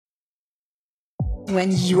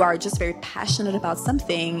When you are just very passionate about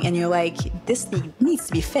something and you're like, this thing needs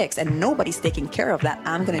to be fixed and nobody's taking care of that,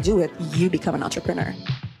 I'm going to do it, you become an entrepreneur.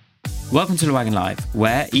 Welcome to Le Wagon Live,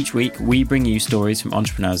 where each week we bring you stories from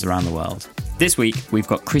entrepreneurs around the world. This week, we've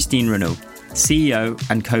got Christine Renaud, CEO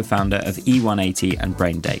and co-founder of E180 and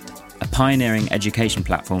BrainDate, a pioneering education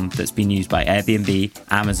platform that's been used by Airbnb,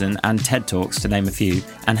 Amazon, and TED Talks, to name a few,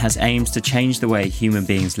 and has aims to change the way human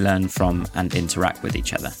beings learn from and interact with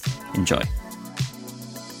each other. Enjoy.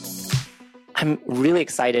 I'm really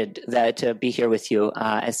excited to be here with you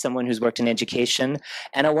as someone who's worked in education.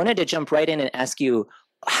 And I wanted to jump right in and ask you,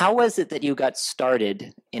 how was it that you got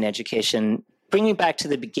started in education? Bring me back to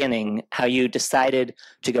the beginning, how you decided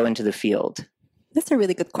to go into the field. That's a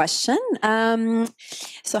really good question.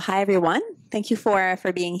 So hi, everyone. Thank you for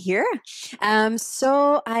being here.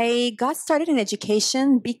 So I got started in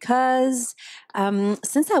education because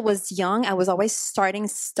since I was young, I was always starting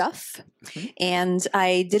stuff. Mm-hmm. And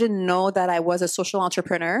I didn't know that I was a social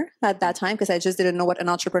entrepreneur at that time because I just didn't know what an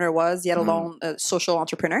entrepreneur was, yet alone a social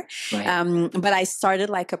entrepreneur. Right. But I started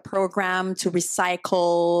like a program to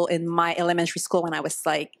recycle in my elementary school when I was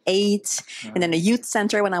like 8, and then a youth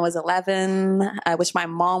center when I was 11, which my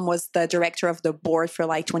mom was the director of the board for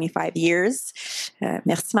like 25 years.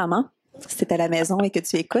 Merci, maman. C'est à la maison et que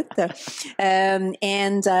tu écoutes. And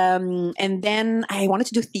then I wanted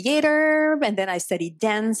to do theater, and then I studied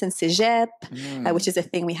dance in Cégep, which is a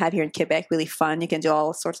thing we have here in Quebec, really fun. You can do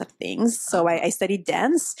all sorts of things. So I studied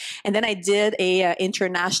dance, and then I did a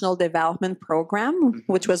international development program,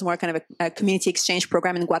 which was more kind of a community exchange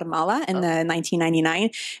program in Guatemala in 1999.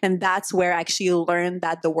 And that's where I actually learned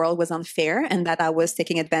that the world was unfair and that I was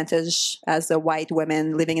taking advantage as a white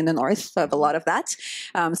woman living in the North of a lot of that.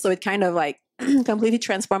 So it kind of like completely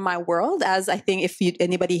transformed my world, as I think if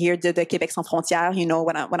anybody here did the Québec Sans Frontières, you know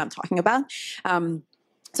what I'm talking about.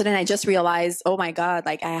 So then I just realized, oh my God,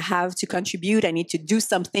 like I have to contribute. I need to do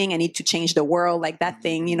something. I need to change the world. Like that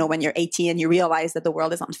thing, you know, when you're 18 and you realize that the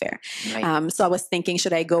world is unfair. Right. So I was thinking,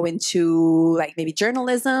 should I go into like maybe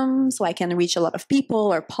journalism so I can reach a lot of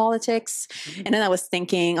people, or politics? Mm-hmm. And then I was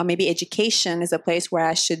thinking, or maybe education is a place where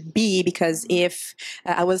I should be, because if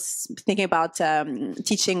I was thinking about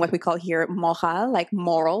teaching what we call here moral, like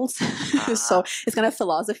morals. So it's kind of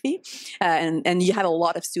philosophy. And you have a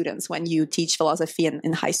lot of students when you teach philosophy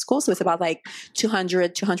in high school. So it's about like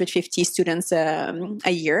 250 students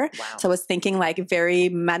a year. Wow. So I was thinking like very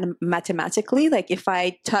mathematically, like if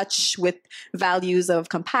I touch with values of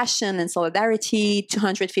compassion and solidarity,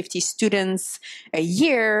 250 students a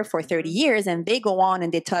year for 30 years, and they go on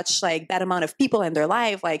and they touch like that amount of people in their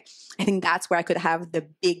life, like I think that's where I could have the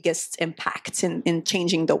biggest impact in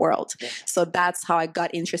changing the world. Yeah. So that's how I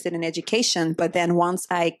got interested in education. But then once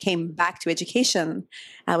I came back to education,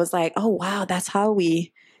 I was like, oh, wow, that's how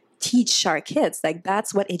we teach our kids. Like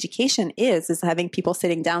that's what education is having people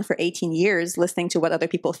sitting down for 18 years, listening to what other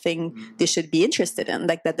people think they should be interested in.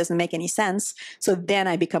 Like that doesn't make any sense. So then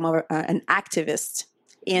I become an activist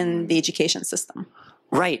in the education system.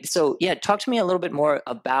 Right. So, yeah, talk to me a little bit more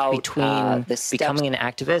about the steps. Becoming an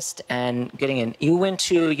activist and getting in. You went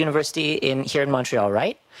to university here in Montreal,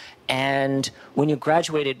 right? And when you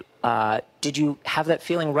graduated, did you have that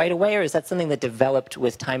feeling right away, or is that something that developed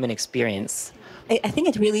with time and experience? I think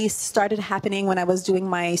it really started happening when I was doing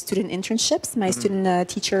my student internships, my student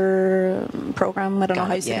teacher program. I don't know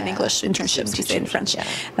how you say it in English. Internships, you say in French.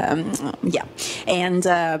 Yeah. And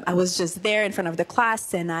I was just there in front of the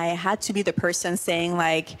class, and I had to be the person saying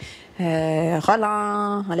like,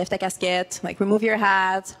 Roland, enlève ta casquette, like remove your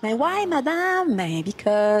hat. Mais why, madame?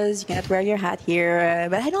 Because you cannot wear your hat here.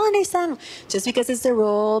 But I don't understand. Just because it's the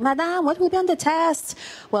rule. Madame, what will be on the test?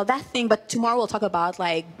 Well, that thing, but tomorrow we'll talk about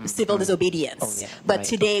like civil disobedience. Oh, yeah, but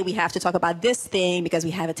today we have to talk about this thing because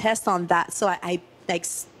we have a test on that. So I like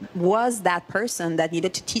was that person that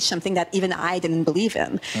needed to teach something that even I didn't believe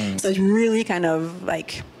in. So it really kind of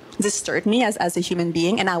like disturbed me as a human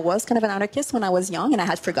being. And I was kind of an anarchist when I was young, and I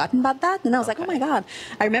had forgotten about that. And I was like, oh my God,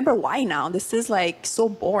 I remember why now. This is like so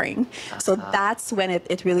boring. So that's when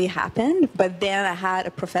it really happened. But then I had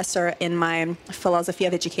a professor in my philosophy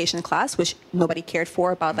of education class, which nobody cared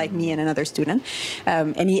for about like me and another student.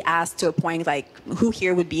 And he asked to a point like, who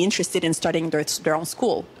here would be interested in starting their own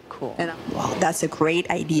school? Cool. And wow, that's a great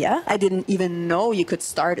idea. I didn't even know you could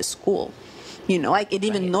start a school. You know, I didn't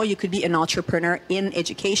even know you could be an entrepreneur in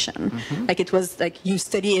education. Like it was like you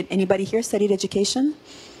studied, anybody here studied education?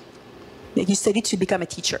 You study to become a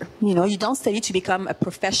teacher. You know, you don't study to become a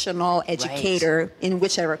professional educator in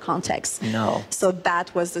whichever context. No. So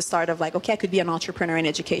that was the start of like, okay, I could be an entrepreneur in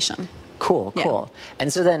education. Cool.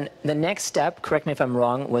 And so then the next step, correct me if I'm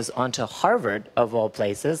wrong, was onto Harvard, of all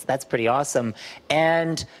places. That's pretty awesome.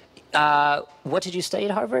 And what did you study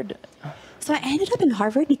at Harvard? So I ended up in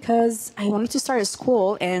Harvard because I wanted to start a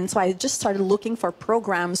school, and so I just started looking for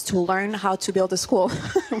programs to learn how to build a school.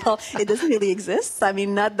 Well, it doesn't really exist. I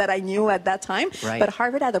mean, not that I knew at that time, but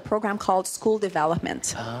Harvard had a program called School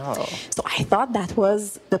Development. Oh. So I thought that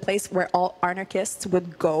was the place where all anarchists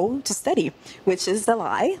would go to study, which is a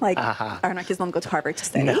lie. Like, anarchists don't go to Harvard to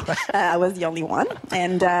study. No. I was the only one.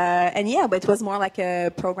 And yeah, but it was more like a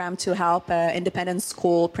program to help independent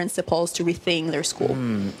school principals to rethink their school.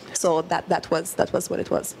 So that was what it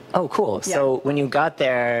was. Oh, cool. Yeah. So when you got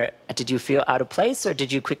there, did you feel out of place, or did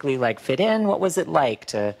you quickly like fit in? What was it like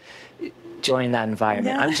to join that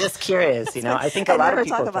environment? I'm just curious, you know. I think a lot of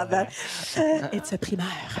people talk about that. It's a primeur.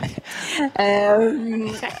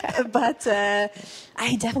 But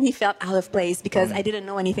I definitely felt out of place because I didn't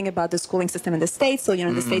know anything about the schooling system in the States. So, you know,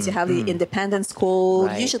 in the States you have the independent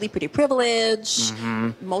school, usually pretty privileged,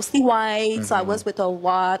 mostly white. So I was with a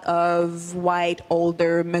lot of white,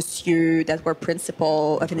 older monsieur that were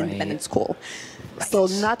principal of an independent school. So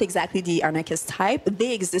not exactly the anarchist type.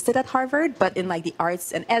 They existed at Harvard, but in like the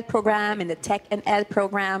arts and ed program, in the tech and ed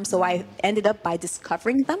program. So I ended up by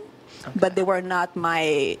discovering them, but they were not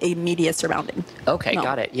my immediate surrounding. Okay,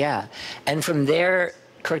 got it. Yeah. And from there,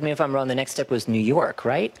 correct me if I'm wrong, the next step was New York,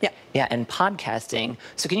 right? Yeah. Yeah, and podcasting.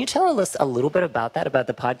 So can you tell us a little bit about that, about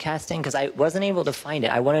the podcasting? Because I wasn't able to find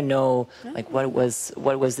it. I want to know like what it was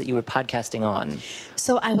that you were podcasting on.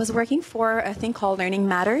 So I was working for a thing called Learning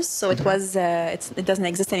Matters. So it was, it doesn't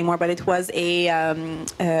exist anymore, but it was a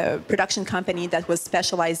production company that was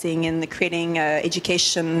specializing in creating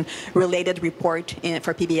education-related report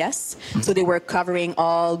for PBS. So they were covering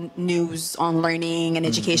all news on learning and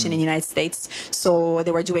education in the United States. So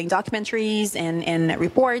they were doing documentaries and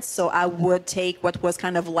reports. So I would take what was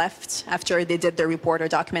kind of left after they did their report or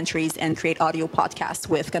documentaries and create audio podcasts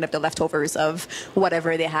with kind of the leftovers of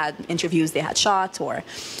whatever they had, interviews they had shot. So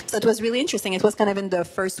it was really interesting. It was kind of in the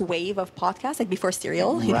first wave of podcasts, like before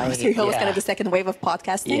Serial. You know, Serial was kind of the second wave of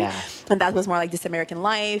podcasting. And that was more like This American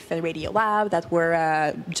Life and Radio Lab that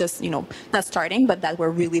were just, you know, not starting, but that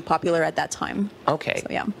were really popular at that time. Okay, so,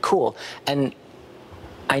 yeah. Cool. And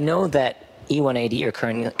I know that E180, your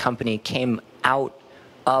current company, came out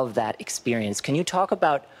of that experience. Can you talk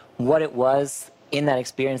about what it was in that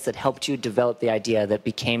experience that helped you develop the idea that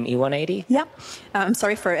became E180? Yeah. I'm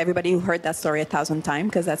sorry for everybody who heard that story 1,000 times,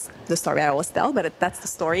 because that's the story I always tell, but that's the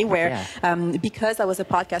story where because I was a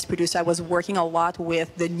podcast producer, I was working a lot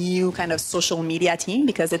with the new kind of social media team,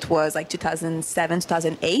 because it was like 2007,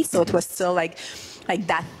 2008. So it was still like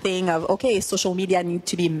that thing of, okay, social media need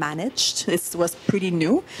to be managed. It was pretty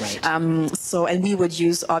new. And we would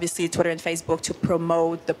use, obviously, Twitter and Facebook to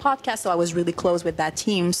promote the podcast. So I was really close with that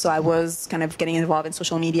team. So I was kind of getting involved in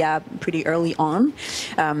social media pretty early on.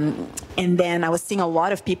 And then I was seeing a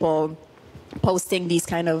lot of people posting these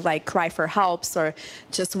kind of like cry for helps, or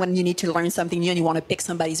just when you need to learn something new and you want to pick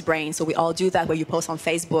somebody's brain. So we all do that, where you post on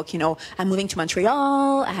Facebook, you know, I'm moving to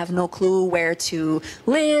Montreal, I have no clue where to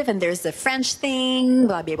live, and there's the French thing,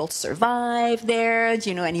 will I be able to survive there? Do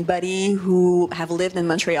you know anybody who have lived in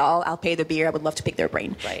Montreal? I'll pay the beer, I would love to pick their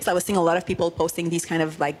brain. So I was seeing a lot of people posting these kind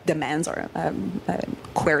of like demands or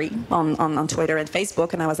query on Twitter and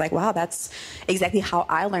Facebook, and I was like, wow, that's exactly how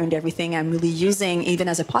I learned everything. I'm really using, even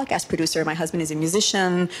as a podcast producer, my husband is a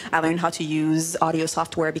musician. I learned how to use audio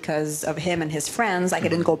software because of him and his friends. I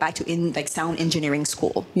didn't go back to sound engineering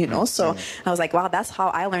school, you know. So I was like, wow, that's how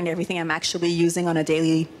I learned everything I'm actually using on a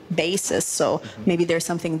daily basis. So maybe there's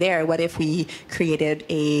something there. What if we created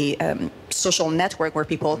a social network where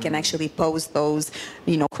people can actually post those,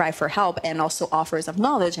 you know, cry for help, and also offers of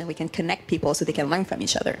knowledge, and we can connect people so they can learn from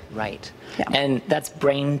each other. Right. Yeah. And that's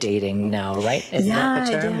brain dating now, right? Isn't that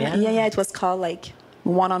the term? Yeah. It was called like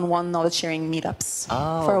one-on-one knowledge sharing meetups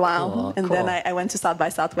for a while. Cool. Then I went to South by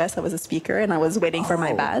Southwest. I was a speaker, and I was waiting for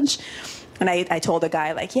my badge. And I told the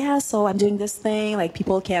guy, like, yeah, so I'm doing this thing. Like,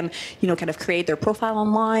 people can, you know, kind of create their profile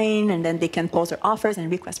online, and then they can post their offers and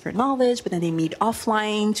request for knowledge, but then they meet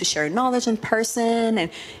offline to share knowledge in person. And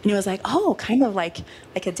he was like, oh, kind of like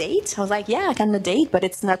a date? I was like, yeah, kind of a date, but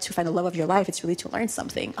it's not to find the love of your life. It's really to learn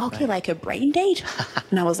something. Okay, like a brain date?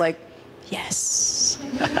 And I was like, yes.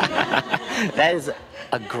 That is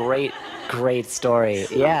a great story.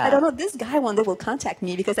 Yeah. I don't know. This guy one day will contact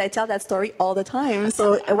me because I tell that story all the time.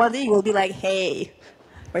 So one day he will be like, hey,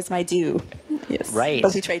 Where's my due? Yes. Right.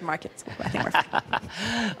 But we trademark it. So I think we're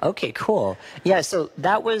fine. Okay, cool. Yeah, so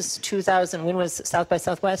that was 2000. When was South by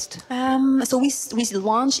Southwest? So we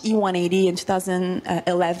launched E180 in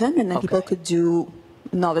 2011, and then people could do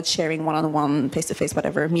knowledge sharing, one-on-one, face-to-face,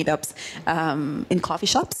 whatever, meetups in coffee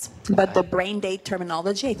shops. Okay. But the brain date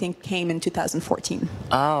terminology, I think, came in 2014.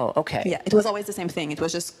 Oh, okay. Yeah, it was always the same thing. It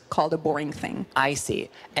was just called a boring thing. I see.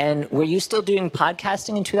 And were you still doing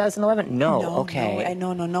podcasting in 2011? No. Okay.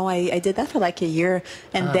 No. I did that for like a year,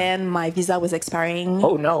 and then my visa was expiring.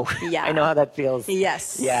 Oh, no. Yeah. I know how that feels.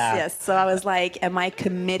 Yes. Yeah. Yes. So I was like, am I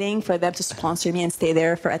committing for them to sponsor me and stay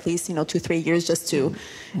there for at least, 2-3 years just to,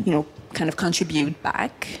 kind of contribute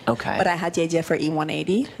back? Okay. But I had the idea for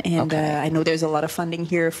E180, and I know there's a lot of funding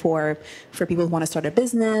here for people who want to start a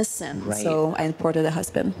business, and so I imported a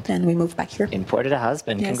husband, and we moved back here. Imported a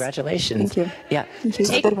husband. Yes. Congratulations. Thank you. Yeah. Thank you.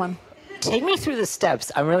 It's a good one. Take me through the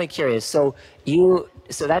steps. I'm really curious. So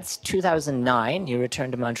that's 2009. You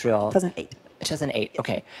returned to Montreal. 2008. 2008.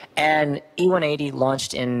 Okay. And E180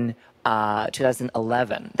 launched in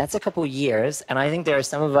 2011. That's a couple years, and I think there are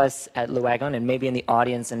some of us at Le Wagon, and maybe in the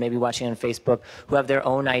audience, and maybe watching on Facebook, who have their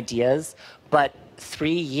own ideas. But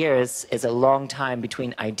 3 years is a long time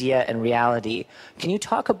between idea and reality. Can you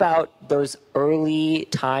talk about those early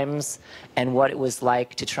times and what it was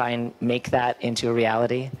like to try and make that into a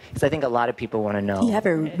reality? Because I think a lot of people want to know. You have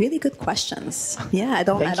really good questions. Yeah, I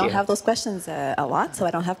don't have those questions a lot, so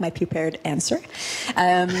I don't have my prepared answer.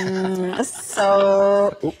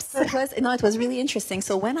 So it was really interesting.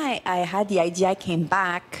 So when I had the idea, I came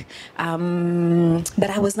back, but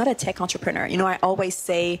I was not a tech entrepreneur. I always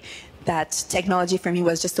say that technology for me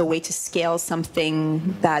was just a way to scale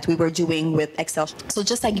something that we were doing with Excel. So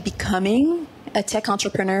just like becoming a tech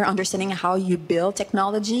entrepreneur, understanding how you build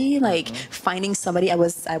technology, like finding somebody. I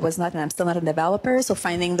was not, and I'm still not a developer. So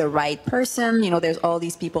finding the right person. There's all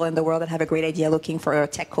these people in the world that have a great idea looking for a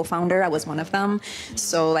tech co-founder. I was one of them.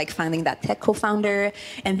 So like finding that tech co-founder,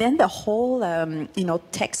 and then the whole,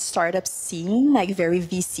 tech startup scene, like very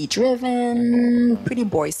VC driven, Pretty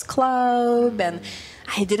Boys Club, and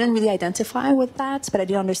I didn't really identify with that, but I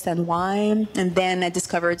didn't understand why. And then I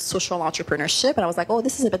discovered social entrepreneurship, and I was like, oh,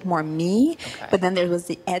 this is a bit more me. Okay. But then there was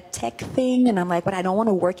the ed tech thing, and I'm like, but I don't want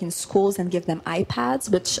to work in schools and give them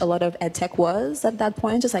iPads, which a lot of ed tech was at that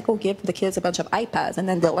point. Just like, oh, give the kids a bunch of iPads, and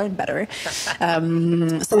then they'll learn better.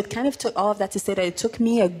 So it kind of took all of that to say that it took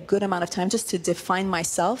me a good amount of time just to define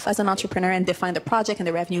myself as an entrepreneur and define the project and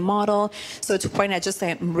the revenue model. So to a point, I just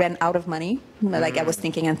ran out of money. Like I was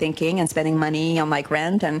thinking and spending money on like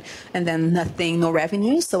rent and then no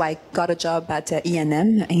revenue. So I got a job at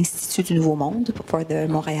INM, Institut du Nouveau Monde, for the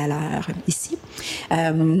Montréalais ici.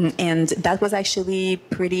 And that was actually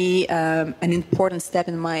pretty an important step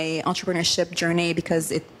in my entrepreneurship journey,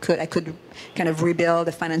 because I could kind of rebuild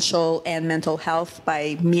the financial and mental health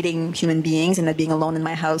by meeting human beings and not being alone in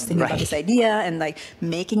my house thinking about this idea, and like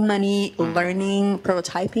making money, learning,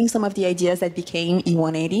 prototyping some of the ideas that became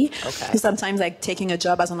E180. Okay. Sometimes like taking a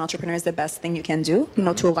job as an entrepreneur is the best thing you can do,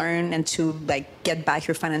 to learn and to like get back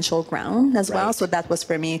your financial ground as well. So that was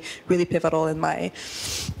for me really pivotal in my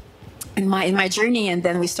journey. And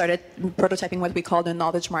then we started prototyping what we call the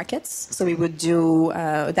knowledge markets. So we would do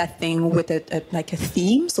that thing with a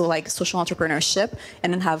theme, so like social entrepreneurship,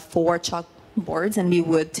 and then have 4 chalkboards, and we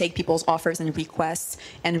would take people's offers and requests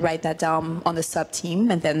and write that down on the sub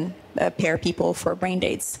team, and then pair people for brain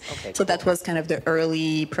dates. Okay, so that was kind of the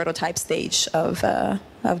early prototype stage of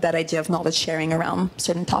that idea of knowledge sharing around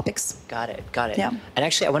certain topics. Got it. Yeah. And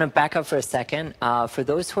actually, I want to back up for a second. For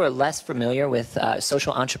those who are less familiar with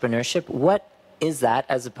social entrepreneurship, what is that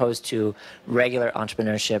as opposed to regular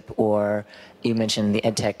entrepreneurship, or you mentioned the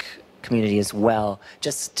EdTech community as well?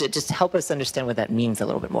 Just help us understand what that means a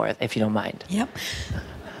little bit more, if you don't mind. Yep.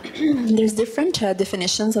 There's different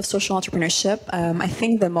definitions of social entrepreneurship. I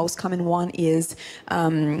think the most common one is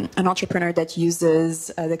an entrepreneur that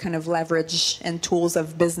uses the kind of leverage and tools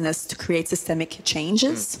of business to create systemic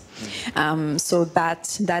changes. So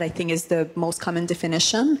that I think is the most common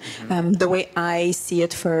definition. The way I see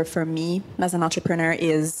it for me as an entrepreneur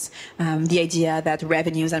is the idea that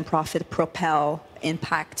revenues and profit propel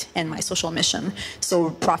impact and my social mission.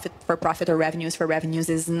 So profit for profit or revenues for revenues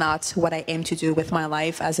is not what I aim to do with my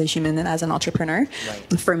life as a human and as an entrepreneur.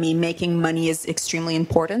 Right. For me, making money is extremely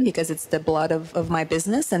important because it's the blood of my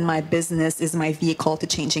business, and my business is my vehicle to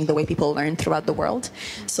changing the way people learn throughout the world.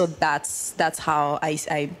 So that's how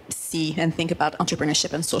I see and think about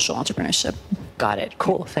entrepreneurship and social entrepreneurship. Got it.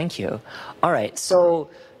 Cool. Thank you. All right.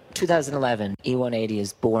 So 2011, E180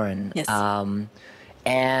 is born. Yes.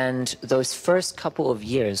 And those first couple of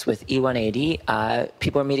years with E180,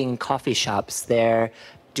 people are meeting in coffee shops. They're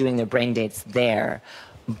doing their brain dates there.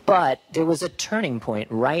 But there was a turning point,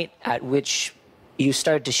 right, at which you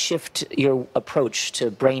started to shift your approach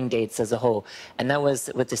to brain dates as a whole, and that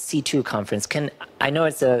was with the C2 conference. I know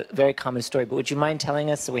it's a very common story, but would you mind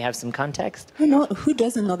telling us so we have some context? Who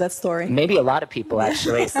doesn't know that story? Maybe a lot of people,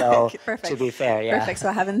 actually, so to be fair, yeah. Perfect, so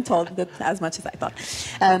I haven't told it as much as I thought.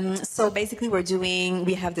 So basically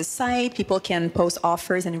we have this site, people can post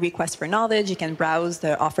offers and requests for knowledge, you can browse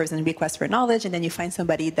the offers and requests for knowledge, and then you find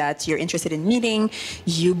somebody that you're interested in meeting,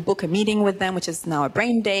 you book a meeting with them, which is now a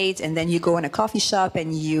brain date, and then you go in a coffee shop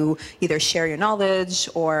and you either share your knowledge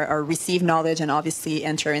or receive knowledge and obviously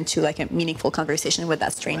enter into like a meaningful conversation with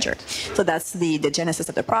that stranger. Right. So that's the genesis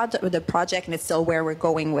of the project, and it's still where we're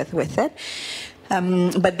going with it.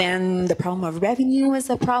 But then the problem of revenue is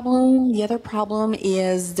a problem. The other problem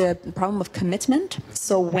is the problem of commitment.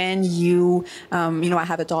 So when I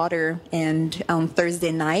have a daughter, and on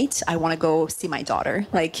Thursday night, I want to go see my daughter.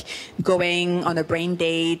 Like going on a brain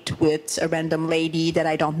date with a random lady that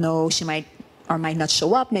I don't know, she might or might not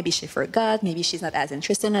show up. Maybe she forgot. Maybe she's not as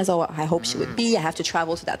interested as I hope she would be. I have to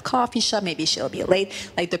travel to that coffee shop. Maybe she'll be late.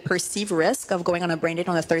 Like the perceived risk of going on a brain date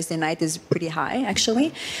on a Thursday night is pretty high,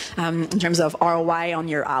 actually, in terms of ROI on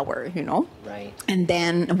your hour, Right. And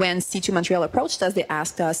then when C2 Montreal approached us, they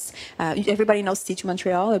asked us, everybody knows C2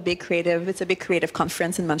 Montreal, it's a big creative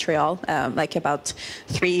conference in Montreal, like about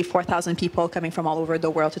 4,000 people coming from all over the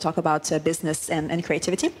world to talk about business and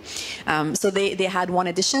creativity. So they had one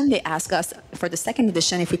edition. They asked us for the second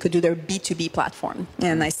edition if we could do their B2B platform.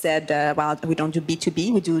 And I said, well, we don't do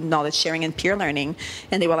B2B, we do knowledge sharing and peer learning.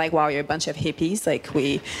 And they were like, wow, you're a bunch of hippies. Like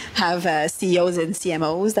we have CEOs and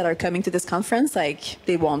CMOs that are coming to this conference. Like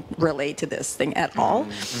they won't relate to this thing at all.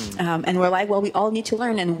 And we're like, well, we all need to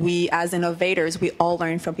learn. And we, as innovators, we all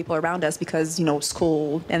learn from people around us because,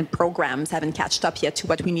 school and programs haven't catched up yet to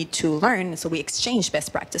what we need to learn. So we exchange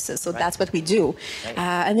best practices. So that's what we do. Right.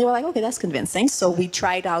 And they were like, okay, that's convincing. So we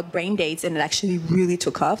tried out brain dates, and it actually really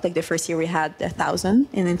took off. Like the first year we had 1,000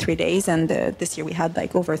 in 3 days, and this year we had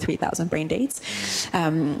like over 3,000 brain dates.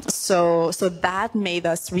 So that made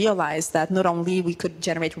us realize that not only we could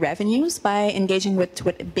generate revenues by engaging with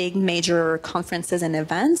big major conferences and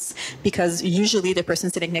events, because usually the person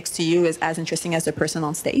sitting next to you is as interesting as the person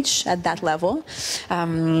on stage at that level.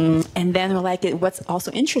 And then we're like, what's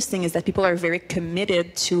also interesting is that people are very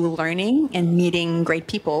committed to learning and meeting great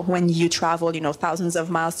people. When you travel, thousands of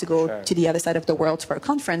miles to go to the other side of the world for a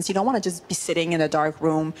conference, you don't want to just be sitting in a dark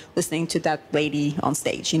room listening to that lady on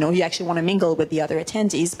stage. You actually want to mingle with the other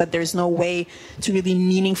attendees, but there's no way to really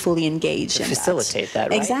meaningfully engage in facilitate that,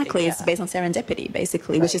 right? Exactly. Yeah. It's based on serendipity,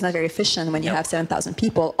 basically, which is not very efficient when you have 7,000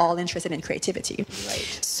 people all interested in creativity.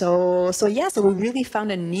 Right. So we really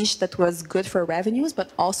found a niche that was good for revenues,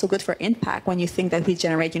 but also good for impact when you think that we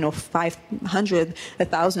generate, 500,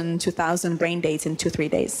 1,000, 2,000 brain dates in 2-3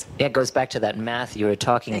 days. Yeah, it goes back to that math you were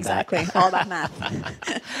talking about. Exactly. All that math.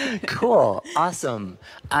 Cool. Awesome.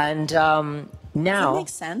 And now... Does that make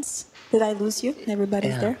sense? Did I lose you?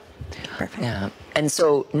 Everybody's there? Perfect. Yeah. And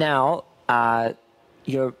so now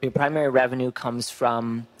your primary revenue comes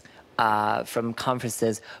from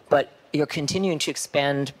conferences, but you're continuing to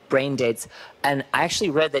expand brain dates. And I actually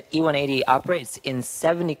read that E180 operates in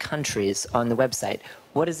 70 countries on the website.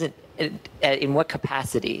 What is it? In what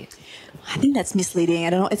capacity? I think that's misleading. I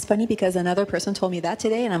don't know. It's funny because another person told me that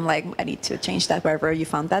today, and I'm like, I need to change that wherever you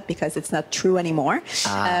found that because it's not true anymore.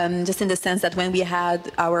 Just in the sense that when we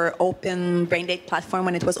had our open brain date platform,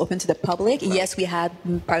 when it was open to the public, yes, we had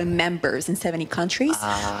members in 70 countries,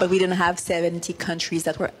 but we didn't have 70 countries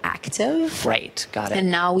that were active. Right, got it. And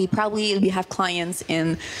now we have clients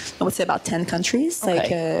in, I would say, about 10 countries, like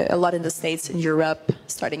a lot in the States, in Europe,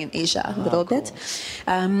 starting in Asia a little bit.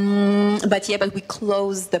 But we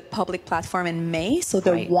closed the public platform in May, so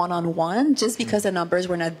the one-on-one, just because the numbers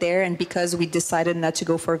were not there and because we decided not to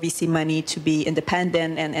go for VC money to be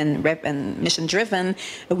independent and mission-driven,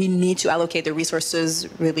 we need to allocate the resources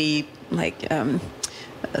really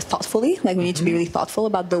thoughtfully. Like we need to be really thoughtful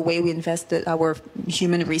about the way we invest our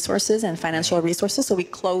human resources and financial resources. So we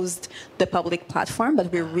closed the public platform,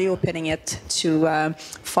 but we're reopening it to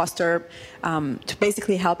foster, to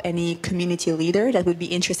basically help any community leader that would be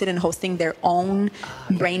interested in hosting their own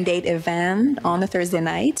brain date event on a Thursday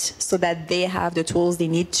night, so that they have the tools they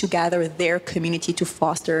need to gather their community to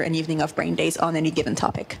foster an evening of brain dates on any given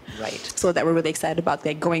topic. Right. So that we're really excited about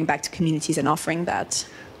going back to communities and offering that.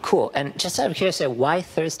 Cool. And just out of curiosity, why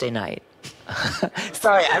Thursday night?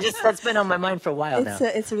 Sorry, that's been on my mind for a while now.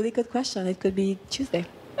 It's a really good question. It could be Tuesday.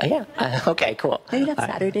 Yeah. Okay, cool. Maybe that's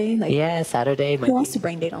Saturday. Like, yeah, Saturday. Who wants to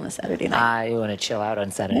brain date on a Saturday night? You want to chill out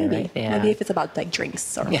on Saturday, Maybe. right? Yeah. Maybe if it's about like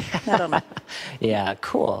drinks or I don't know. Yeah,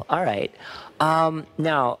 cool. All right.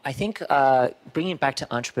 Now, I think bringing it back to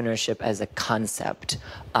entrepreneurship as a concept,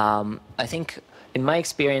 I think in my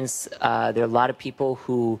experience, there are a lot of people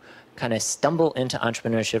who kind of stumble into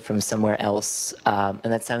entrepreneurship from somewhere else. And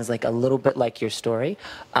that sounds like a little bit like your story.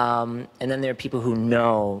 And then there are people who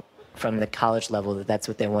know from the college level that that's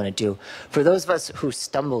what they want to do. For those of us who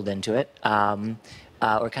stumbled into it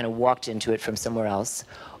or kind of walked into it from somewhere else,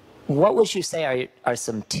 what would you say are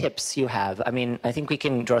some tips you have? I mean, I think we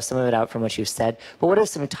can draw some of it out from what you said, but what are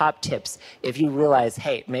some top tips if you realize,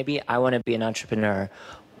 hey, maybe I want to be an entrepreneur?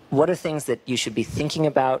 What are things that you should be thinking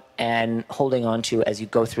about and holding on to as you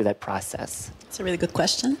go through that process? That's a really good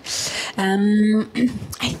question.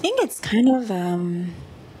 I think it's kind of, I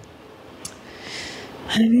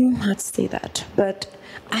don't know how to say that, but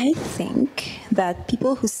I think that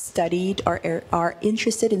people who studied are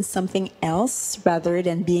interested in something else rather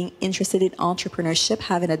than being interested in entrepreneurship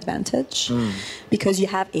have an advantage because you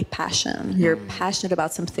have a passion. You're passionate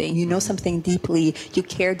about something. You know something deeply. You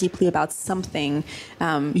care deeply about something.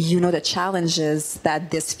 You know the challenges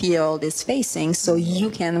that this field is facing, so you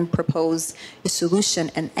can propose a solution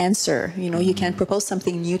and answer. You know, you can propose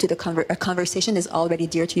something new to a conversation is already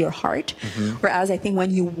dear to your heart. Whereas I think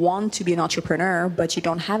when you want to be an entrepreneur, but you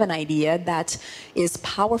don't have an idea that is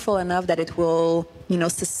powerful enough that it will, you know,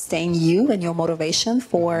 sustain you and your motivation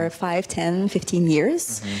for 5, 10, 15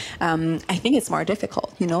 years, I think it's more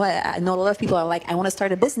difficult. You know, I know a lot of people are like, I want to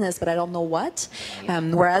start a business, but I don't know what.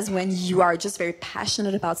 Whereas when you are just very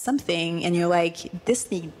passionate about something and you're like,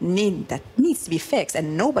 this need that needs to be fixed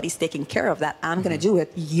and nobody's taking care of that, I'm going to do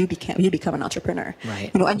it. You become an entrepreneur.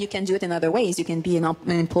 Right. You know, and you can do it in other ways. You can be an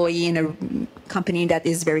employee in a company that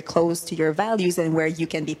is very close to your values and where you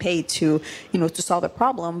can be paid to, you know, to solve a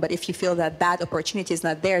problem. But if you feel that that opportunity is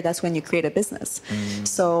not there, that's when you create a business.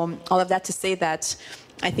 So all of that to say that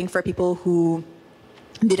I think for people who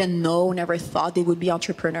didn't know, never thought they would be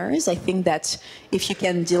entrepreneurs, I think that if you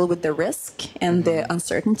can deal with the risk and the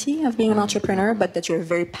uncertainty of being an entrepreneur, but that you're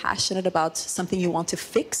very passionate about something you want to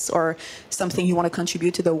fix or something you want to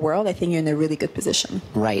contribute to the world, I think you're in a really good position.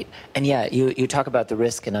 Right. And yeah, you talk about the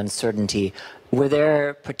risk and uncertainty. Were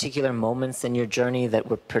there particular moments in your journey that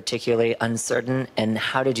were particularly uncertain, and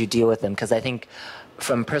how did you deal with them? Because I think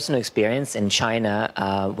from personal experience in China,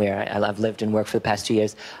 where I've lived and worked for the past 2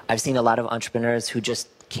 years, I've seen a lot of entrepreneurs who just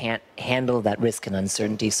can't handle that risk and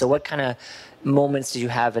uncertainty. So what kind of moments did you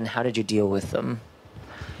have, and how did you deal with them?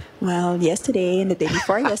 Well, yesterday and the day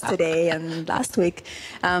before yesterday and last week,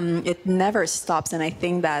 it never stops. And I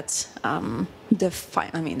think that the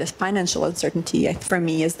financial uncertainty for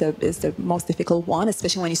me is the most difficult one,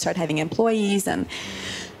 especially when you start having employees and,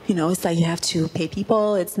 you know, it's like you have to pay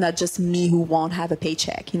people. It's not just me who won't have a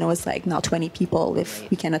paycheck. You know, it's like now 20 people if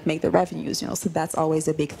we cannot make the revenues, you know, so that's always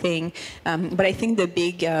a big thing. But I think the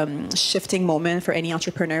big shifting moment for any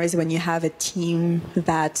entrepreneur is when you have a team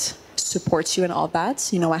that supports you and all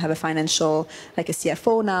that. You know, I have a financial, like a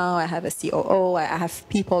CFO now, I have a COO, I have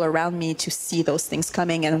people around me to see those things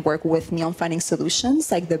coming and work with me on finding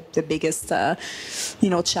solutions, like the biggest, you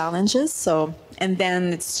know, challenges. So, and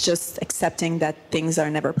then it's just accepting that things are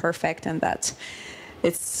never perfect and that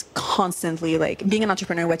it's constantly like being an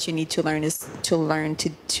entrepreneur. What you need to learn is to learn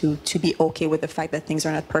to be okay with the fact that things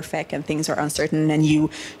are not perfect and things are uncertain, and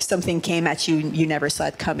something came at you, you never saw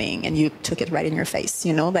it coming, and you took it right in your face.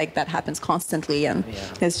 You know, like that happens constantly, and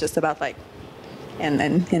it's just about like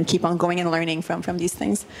and keep on going and learning from these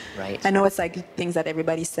things. Right. I know it's like things that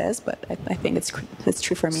everybody says, but I think it's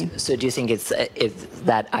true for me. So do you think it's if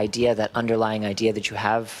that idea, that underlying idea that you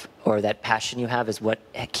have, or that passion you have, is what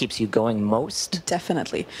keeps you going most?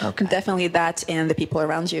 Definitely. Okay. Definitely that, and the people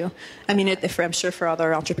around you. I mean, I'm sure for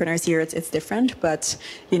other entrepreneurs here, it's different, but,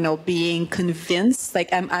 you know, being convinced,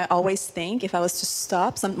 like I always think if I was to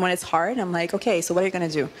stop, when it's hard, I'm like, okay, so what are you going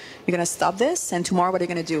to do? You're going to stop this, and tomorrow what are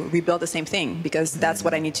you going to do? Rebuild the same thing, because that's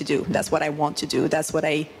what I need to do. That's what I want to do. That's what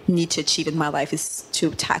I need to achieve in my life, is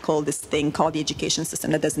to tackle this thing called the education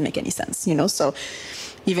system that doesn't make any sense, you know? So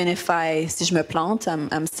even if si je me plante,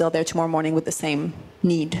 I'm still there tomorrow morning with the same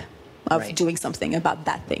need of doing something about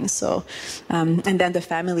that thing. So, and then the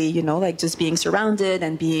family, you know, like just being surrounded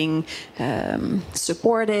and being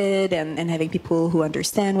supported and having people who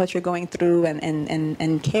understand what you're going through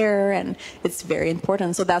and care, and it's very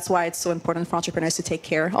important. So that's why it's so important for entrepreneurs to take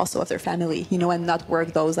care also of their family, you know, and not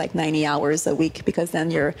work those like 90 hours a week, because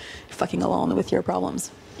then you're fucking alone with your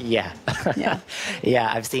problems. Yeah. Yeah.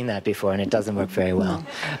 Yeah, I've seen that before, and it doesn't work very well.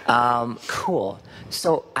 No. Cool.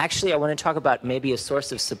 So actually, I want to talk about maybe a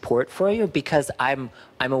source of support for you, because I'm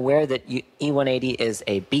aware that E180 is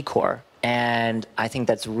a B Corp. And I think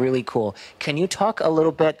that's really cool. Can you talk a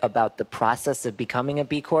little bit about the process of becoming a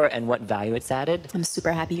B Corp and what value it's added? I'm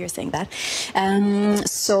super happy you're saying that.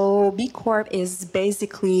 So B Corp is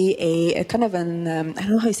basically a kind of an, I don't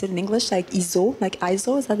know how you say it in English, like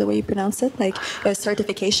ISO, is that the way you pronounce it? Like a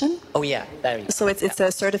certification? Oh, yeah. There you go. So it's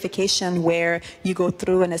a certification where you go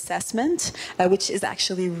through an assessment, which is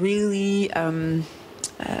actually really...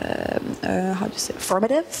 how do you say,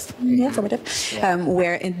 formative? Yeah, formative. Yeah.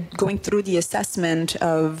 Where in going through the assessment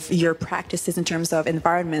of your practices in terms of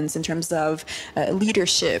environments, in terms of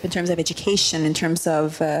leadership, in terms of education, in terms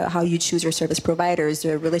of how you choose your service providers,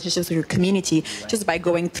 your relationships with your community, just by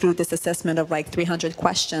going through this assessment of like 300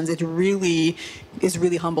 questions, it really is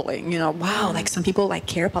really humbling. You know, wow, like some people like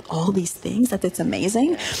care about all these things, that it's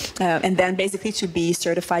amazing. And then basically to be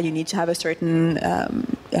certified, you need to have a certain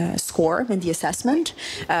score in the assessment.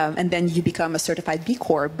 And then you become a certified B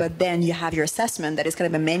Corp, but then you have your assessment that is kind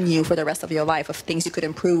of a menu for the rest of your life of things you could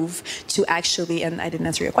improve to actually, and I didn't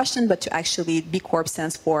answer your question, but to actually, B Corp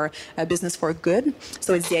stands for business for good.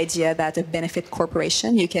 So it's the idea that a benefit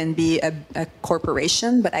corporation, you can be a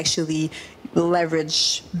corporation, but actually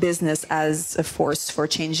leverage business as a force for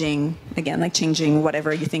changing, again, like changing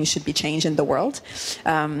whatever you think should be changed in the world.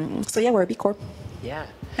 So yeah, we're a B Corp. Yeah.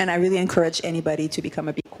 And I really encourage anybody to become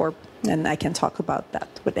a B Corp, and I can talk about that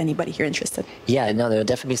with anybody here interested. Yeah, no, there'll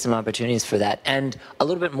definitely be some opportunities for that. And a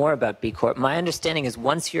little bit more about B Corp. My understanding is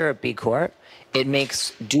once you're a B Corp, it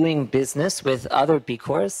makes doing business with other B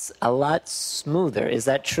Corps a lot smoother. Is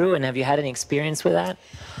that true? And have you had any experience with that?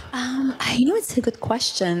 You know, it's a good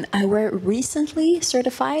question. We're recently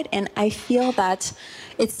certified, and I feel that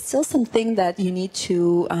it's still something that you need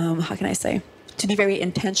to, how can I say? To be very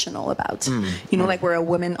intentional about. You know, like we're a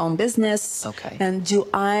women-owned business. Okay. And do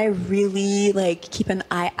I really like keep an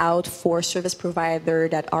eye out for service provider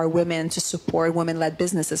that are women to support women-led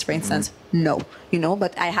businesses, for instance? No. You know,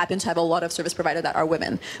 but I happen to have a lot of service providers that are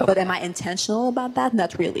women. Okay. But am I intentional about that?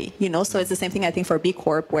 Not really. You know, so it's the same thing I think for B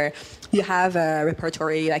Corp, where you have a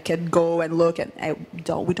repertory. I could go and look, and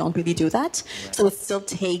we don't really do that. Right. So it still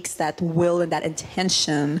takes that will and that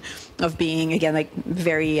intention of being, again, like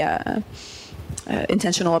very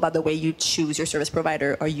intentional about the way you choose your service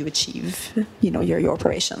provider or you achieve, you know, your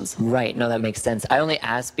operations. Right. No, that makes sense. I only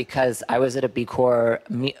asked because I was at a B Corp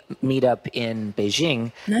meetup in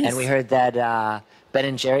Beijing, nice. And we heard that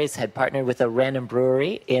Ben & Jerry's had partnered with a random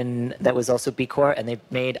brewery that was also B Corp, and they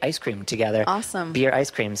made ice cream together. Awesome. Beer ice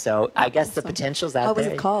cream. So I guess the potential's out there. What was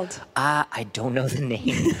it called? I don't know the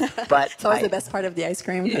name. But it's always the best part of the ice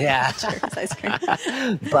cream. Yeah. Ice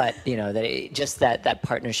cream. But, you know, that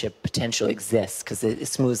partnership potential exists because it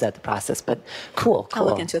smooths out the process. But cool. I'll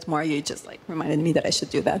look into it more. You just like reminded me that I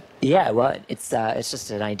should do that. Yeah, well, it's just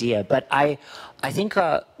an idea. But I think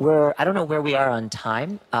I don't know where we are on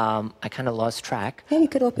time. I kind of lost track. Yeah, we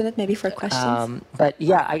could open it maybe for questions. But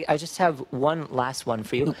yeah, I just have one last one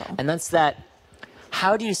for you. No problem. And that's that.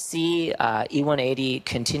 How do you see E180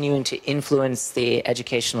 continuing to influence the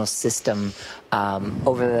educational system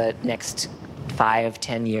over the next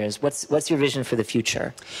 5-10 years? What's your vision for the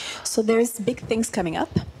future? So there's big things coming up.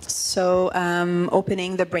 So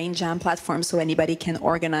opening the Brain Jam platform so anybody can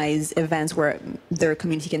organize events where their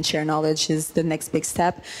community can share knowledge is the next big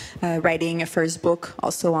step. Writing a first book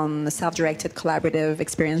also on the self-directed collaborative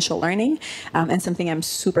experiential learning. And something I'm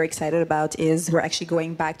super excited about is we're actually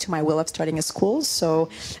going back to my will of starting a school. So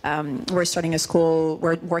we're starting a school.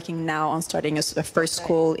 We're working now on starting a first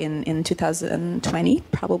school in 2020,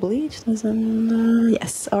 probably.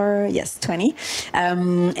 20.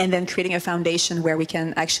 And then creating a foundation where we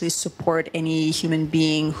can actually support any human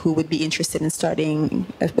being who would be interested in starting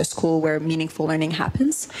a school where meaningful learning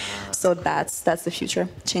happens. So that's the future,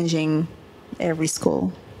 changing every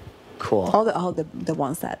school. Cool. All the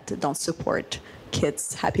ones that don't support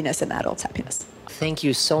kids' happiness and adults' happiness. Thank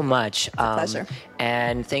you so much. Pleasure.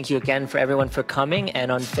 And thank you again for everyone for coming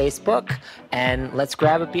and on Facebook. And let's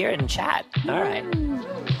grab a beer and chat. All right.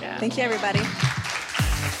 Yeah. Thank you, everybody.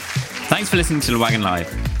 Thanks for listening to Le Wagon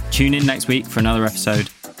Live. Tune in next week for another episode.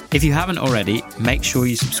 If you haven't already, make sure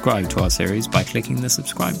you subscribe to our series by clicking the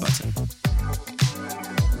subscribe button.